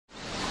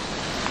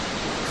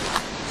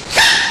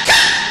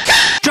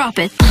drop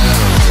it.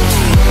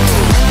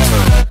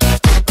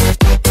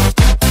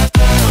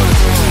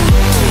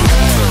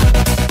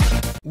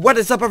 What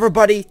is up,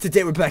 everybody?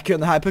 Today we're back here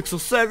on the Hypixel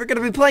server. We're going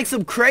to be playing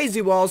some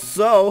crazy walls,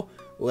 so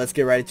let's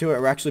get right into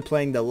it. We're actually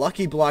playing the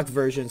Lucky Block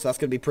version, so that's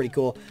going to be pretty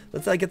cool.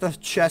 Let's get the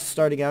chest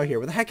starting out here.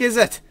 Where the heck is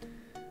it?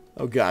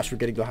 Oh gosh, we're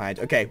getting behind.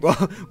 Okay, well,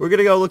 we're going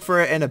to go look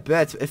for it in a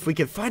bit if we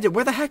can find it.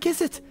 Where the heck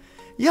is it?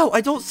 Yo,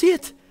 I don't see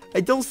it.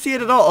 I don't see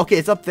it at all. Okay,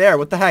 it's up there.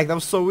 What the heck? That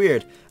was so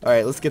weird.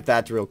 Alright, let's get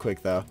that real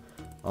quick, though.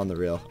 On the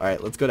reel.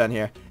 Alright, let's go down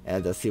here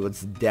and see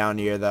what's down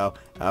here, though.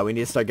 We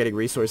need to start getting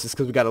resources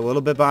because we got a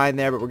little bit behind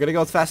there, but we're going to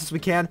go as fast as we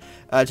can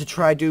to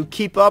try to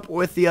keep up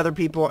with the other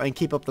people and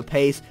keep up the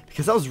pace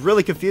because that was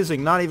really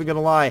confusing, not even going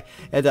to lie.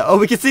 And, oh,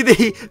 we can see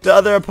the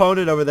other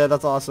opponent over there.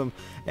 That's awesome.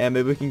 And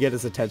maybe we can get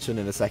his attention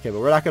in a second, but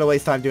we're not going to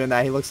waste time doing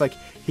that. He looks like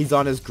he's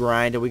on his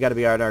grind, and we got to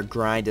be on our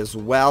grind as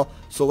well.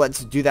 So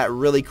let's do that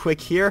really quick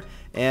here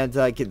and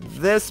get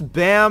this,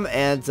 bam,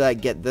 and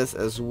get this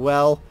as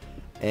well.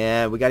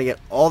 And we got to get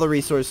all the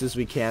resources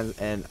we can,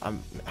 and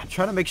I'm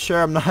trying to make sure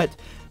I'm not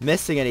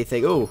missing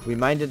anything. Oh, we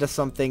mined into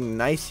something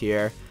nice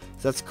here.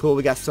 So that's cool.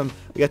 We got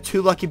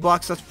 2 lucky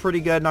blocks. That's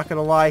pretty good, not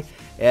gonna lie.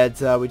 And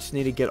we just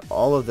need to get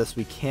all of this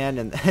we can.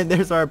 And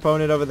there's our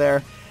opponent over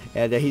there,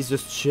 and he's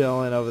just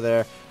chilling over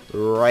there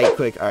right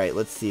quick. All right,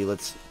 let's see.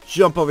 Let's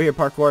jump over here,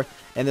 parkour.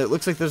 And it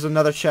looks like there's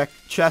another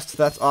chest.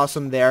 That's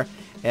awesome there.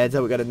 And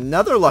we got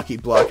another lucky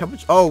block. How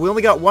much? Oh, we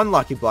only got 1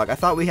 lucky block. I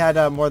thought we had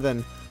more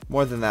than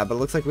that, but it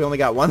looks like we only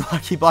got 1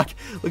 lucky block.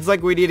 Looks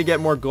like we need to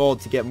get more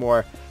gold to get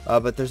more,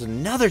 but there's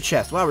another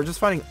chest. Wow, we're just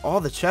finding all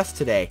the chests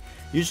today.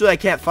 Usually I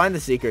can't find the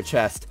secret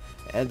chest,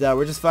 and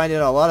we're just finding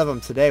a lot of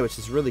them today, which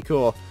is really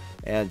cool,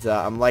 and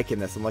I'm liking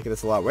this. I'm liking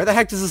this a lot. Where the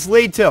heck does this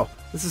lead to?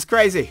 This is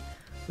crazy.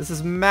 This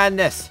is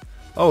madness.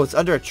 Oh, it's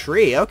under a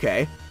tree.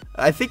 Okay.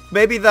 I think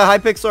maybe the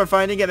Hypixel are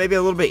finding it maybe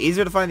a little bit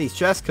easier to find these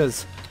chests,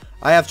 because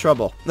I have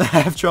trouble. I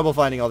have trouble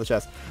finding all the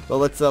chests. Well,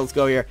 let's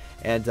go here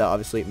and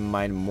obviously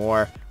mine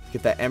more.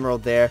 Get that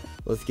emerald there.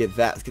 Let's get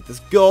that. Let's get this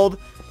gold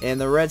and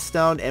the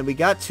redstone. And we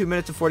got 2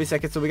 minutes and 40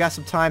 seconds, so we got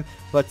some time.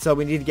 But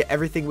we need to get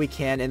everything we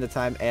can in the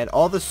time. And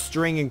all the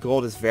string and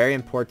gold is very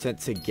important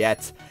to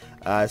get,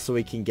 so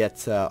we can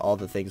get all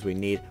the things we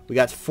need. We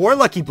got 4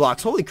 lucky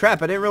blocks. Holy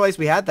crap! I didn't realize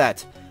we had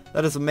that.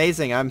 That is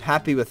amazing. I'm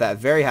happy with that.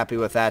 Very happy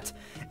with that.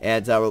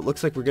 And it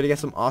looks like we're gonna get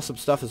some awesome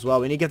stuff as well.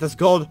 We need to get this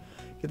gold.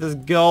 Get this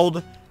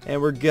gold, and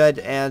we're good.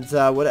 And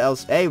what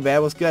else? Hey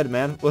man, what's good,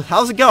 man? Well,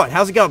 how's it going?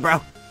 How's it going,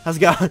 bro? How's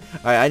it going? All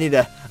right, I need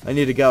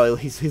to go.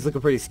 He's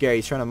looking pretty scary.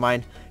 He's trying to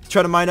mine. He's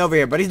trying to mine over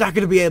here, but he's not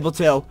going to be able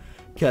to,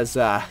 because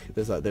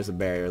there's a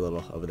barrier a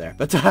little over there.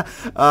 But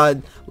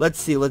let's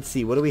see. What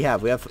do we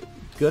have? We have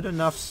good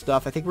enough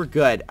stuff. I think we're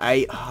good.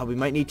 We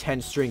might need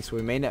 10 strings, so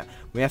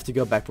we have to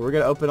go back. But we're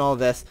gonna open all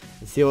this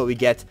and see what we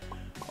get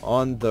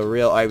on the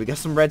reel. All right, we got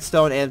some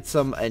redstone and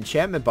some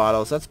enchantment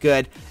bottles. That's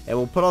good. And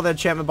we'll put all the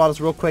enchantment bottles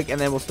real quick, and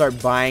then we'll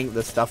start buying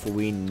the stuff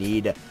we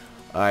need.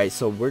 Alright,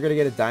 so we're gonna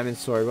get a diamond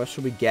sword. What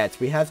should we get?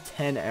 We have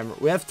 10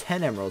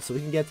 emeralds, so we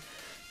can get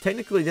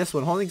technically this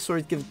one. Holding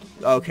swords give.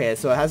 Okay,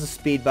 so it has a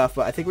speed buff,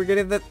 but I think we're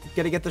gonna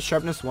get the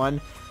sharpness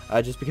 1,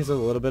 just because of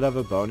a little bit of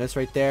a bonus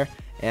right there.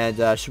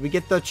 And should we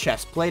get the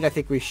chest plate? I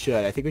think we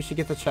should. I think we should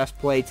get the chest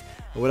plate.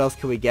 And what else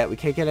can we get? We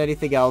can't get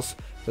anything else,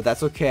 but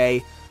that's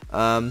okay.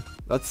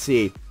 Let's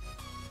see.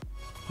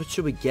 What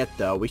should we get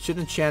though? We should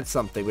enchant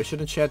something. We should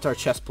enchant our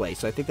chest plate.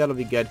 So I think that'll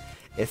be good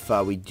if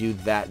we do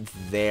that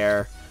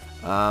there.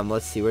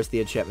 Let's see, where's the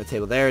enchantment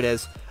table? There it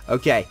is.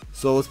 Okay,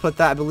 so let's put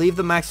that. I believe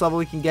the max level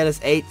we can get is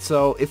 8,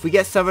 so if we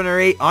get 7 or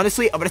 8,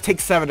 honestly, I'm gonna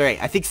take 7 or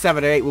 8. I think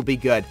 7 or 8 will be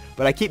good,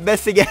 but I keep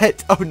missing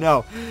it. Oh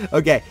no.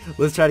 Okay,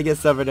 let's try to get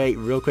 7 or 8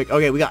 real quick.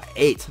 Okay, we got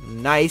 8.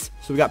 Nice.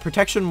 So we got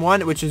protection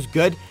 1, which is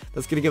good.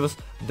 That's gonna give us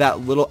that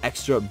little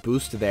extra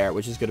boost there,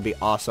 which is gonna be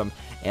awesome.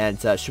 And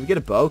should we get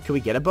a bow? Can we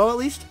get a bow at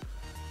least?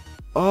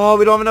 Oh,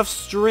 we don't have enough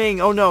string.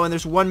 Oh no, and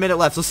there's 1 minute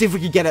left. Let's see if we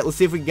can get it.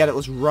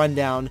 Let's run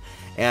down.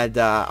 And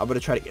I'm going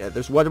to try to get it.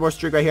 There's 1 more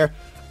string right here.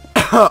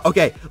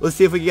 Okay, let's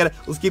see if we can get it.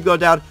 Let's keep going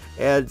down.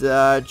 And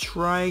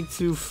trying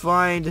to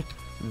find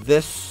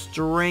this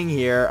string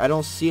here. I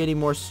don't see any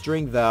more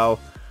string, though,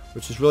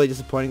 which is really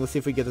disappointing. Let's see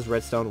if we can get this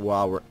redstone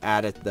while we're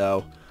at it,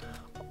 though.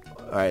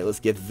 Alright, let's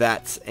get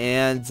that.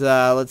 And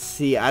let's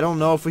see. I don't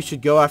know if we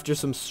should go after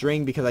some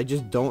string because I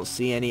just don't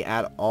see any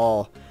at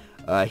all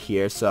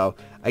here. So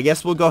I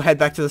guess we'll go head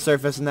back to the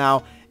surface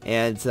now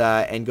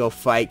and go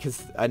fight,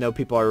 because I know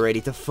people are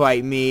ready to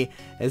fight me,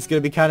 and it's gonna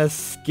be kind of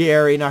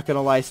scary, not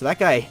gonna lie. So that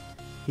guy,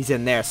 he's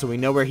in there, so we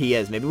know where he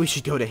is. Maybe we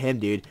should go to him,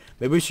 dude.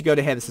 Maybe we should go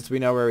to him since we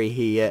know where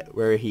he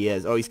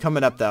is. Oh, he's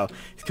coming up though.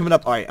 He's coming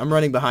up. All right, I'm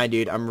running behind,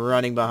 dude. I'm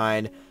running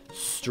behind,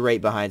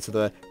 straight behind. So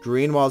the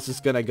green wall is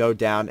just gonna go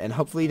down, and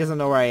hopefully he doesn't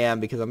know where I am,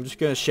 because I'm just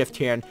gonna shift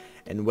here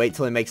and wait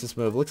till he makes this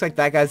move. Looks like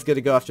that guy's gonna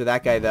go after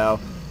that guy though,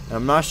 and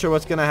I'm not sure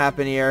what's gonna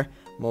happen here.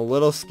 I'm a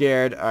little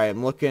scared. All right,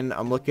 I'm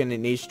looking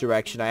in each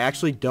direction. I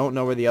actually don't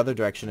know where the other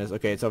direction is.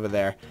 Okay, it's over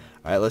there.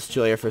 All right, let's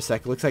chill here for a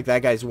second. Looks like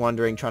that guy's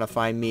wandering, trying to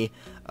find me.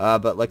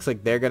 But looks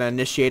like they're going to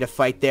initiate a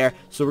fight there.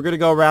 So we're going to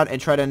go around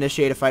and try to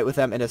initiate a fight with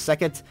them in a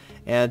second.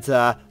 And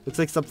looks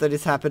like something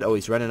has happened. Oh,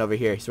 he's running over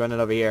here. He's running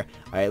over here.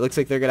 All right, looks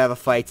like they're going to have a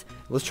fight.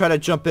 Let's try to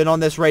jump in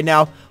on this right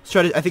now. Let's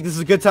try to, I think this is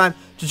a good time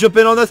to jump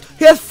in on this.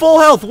 He has full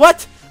health.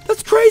 What?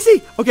 That's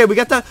crazy. Okay, we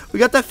got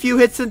that few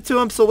hits into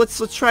him. So let's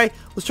try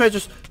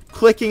just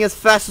clicking as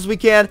fast as we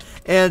can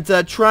and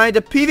trying to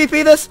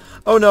PvP this.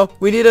 Oh no,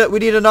 we need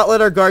to not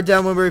let our guard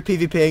down when we're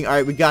PvPing. All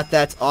right, we got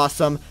that.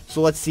 Awesome.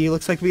 So let's see.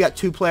 Looks like we got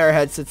 2 player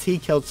ahead since he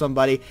killed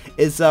somebody.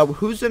 Is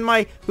who's in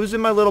my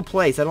little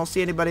place? I don't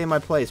see anybody in my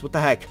place. What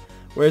the heck?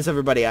 Where's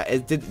everybody?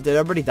 Did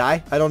everybody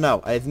die? I don't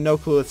know. I have no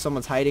clue if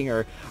someone's hiding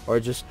or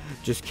just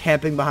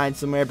camping behind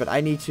somewhere. But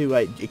I need to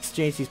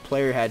exchange these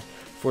player head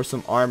for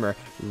some armor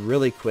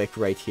really quick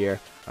right here.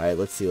 All right,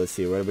 let's see.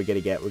 What are we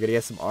gonna get? We're gonna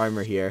get some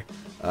armor here.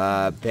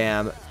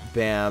 Bam,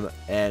 bam,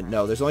 and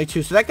no, there's only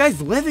 2. So that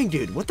guy's living,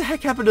 dude. What the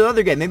heck happened to the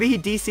other guy? Maybe he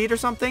DC'd or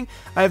something?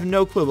 I have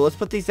no clue. But let's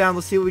put these down.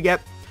 Let's see what we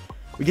get.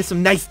 We get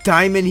some nice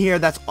diamond here.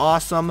 That's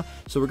awesome.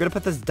 So we're gonna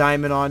put this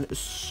diamond on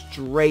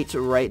straight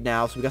right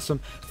now. So we got some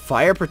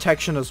fire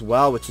protection as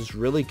well, which is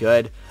really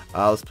good.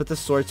 Let's put the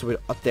sword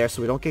up there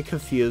so we don't get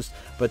confused.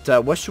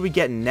 But what should we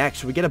get next?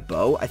 Should we get a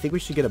bow? I think we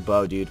should get a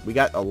bow, dude. We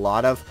got a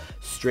lot of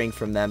string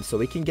from them, so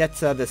we can get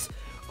this.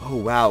 Oh,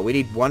 wow. We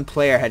need 1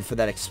 player head for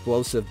that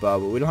explosive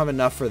bow, but we don't have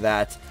enough for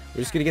that.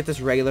 We're just going to get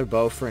this regular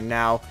bow for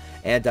now.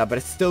 And but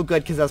it's still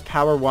good because that's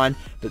power 1.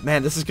 But,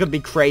 man, this is going to be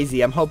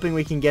crazy. I'm hoping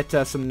we can get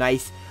some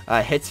nice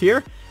hits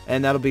here,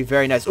 and that'll be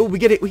very nice. Oh, we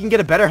can get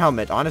a better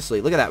helmet,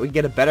 honestly. Look at that. We can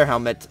get a better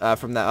helmet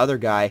from that other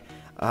guy.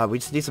 We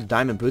just need some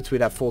diamond boots.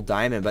 We'd have full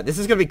diamond. But this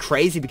is going to be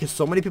crazy because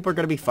so many people are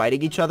going to be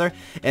fighting each other.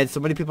 And so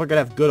many people are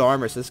going to have good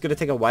armor. So it's going to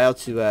take a while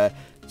to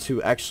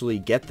actually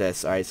get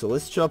this. Alright, so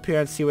let's chill up here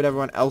and see what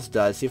everyone else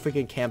does. See if we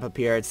can camp up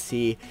here and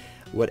see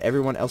what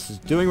everyone else is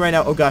doing right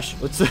now. Oh gosh,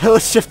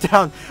 let's shift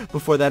down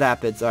before that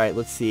happens. Alright,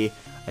 let's see.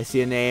 I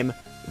see a name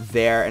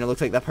there, and it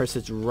looks like that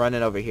person's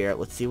running over here.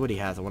 Let's see what he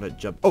has. I want to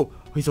jump. Oh,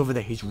 he's over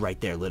there. He's right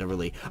there,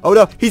 literally. Oh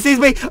no, he sees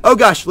me. Oh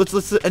gosh,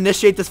 let's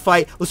initiate this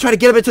fight. Let's try to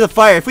get him into the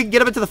fire. If we can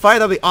get him into the fire,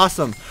 that'll be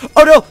awesome.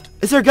 Oh no,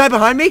 is there a guy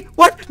behind me?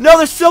 What? No,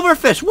 there's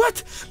silverfish.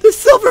 What? There's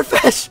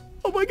silverfish.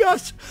 Oh my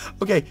gosh.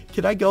 Okay,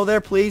 can I go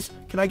there, please?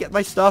 Can I get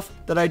my stuff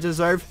that I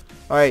deserve?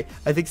 All right,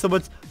 I think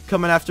someone's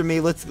coming after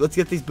me. Let's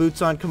get these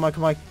boots on. Come on,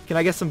 come on. Can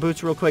I get some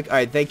boots real quick? All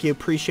right, thank you.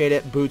 Appreciate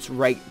it. Boots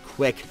right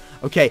quick.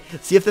 Okay,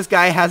 see if this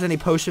guy has any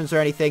potions or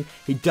anything.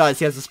 He does.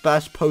 He has a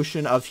splash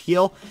potion of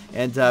heal,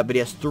 and but he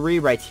has 3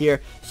 right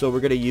here. So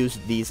we're gonna use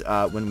these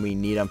when we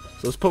need them.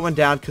 So let's put one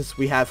down because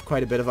we have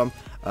quite a bit of them.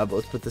 But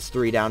let's put this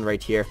 3 down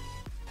right here,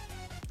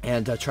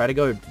 and try to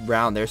go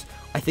around.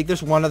 I think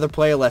there's 1 other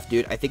player left,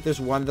 dude. I think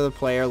there's 1 other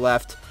player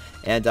left,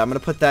 and I'm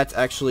gonna put that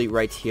actually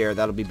right here.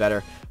 That'll be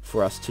better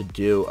for us to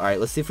do. All right,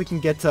 let's see if we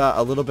can get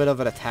a little bit of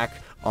an attack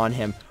on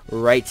him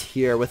right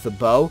here with the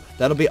bow.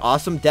 That'll be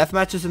awesome. Death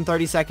matches in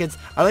 30 seconds.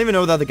 I don't even know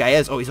where the other guy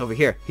is. Oh, he's over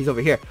here. He's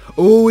over here.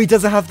 Oh, he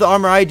doesn't have the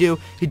armor I do.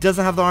 He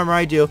doesn't have the armor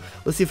I do.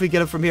 Let's see if we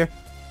get him from here.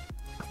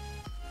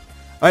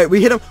 All right,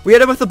 we hit him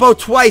with the bow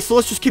twice, so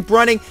let's just keep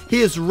running.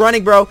 He is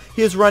running, bro.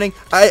 He is running.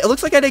 It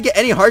looks like I didn't get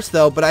any hearts,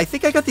 though, but I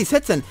think I got these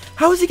hits in.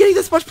 How is he getting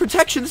this much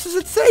protection? This is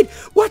insane.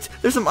 What?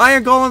 There's some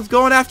iron golems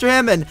going after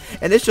him, and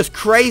it's just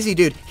crazy,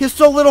 dude. He has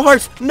so little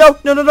hearts. No,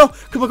 no, no, no.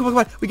 Come on, come on, come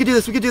on. We can do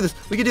this. We can do this.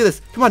 We can do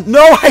this. Come on.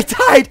 No, I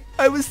died.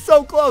 I was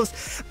so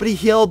close, but he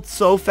healed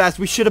so fast.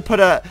 We should have put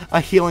a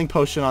healing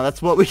potion on.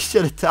 That's what we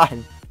should have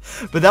done.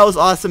 But that was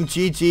awesome.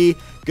 GG.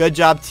 Good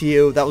job to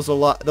you. That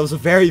was a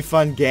very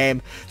fun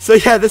game. So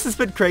yeah, this has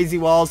been Crazy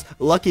Walls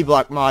Lucky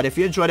Block Mod. If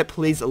you enjoyed it,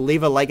 please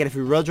leave a like, and if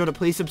you really enjoyed it,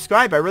 please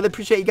subscribe. I really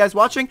appreciate you guys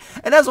watching,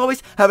 and as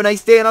always, have a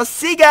nice day, and I'll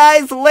see you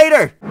guys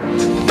later.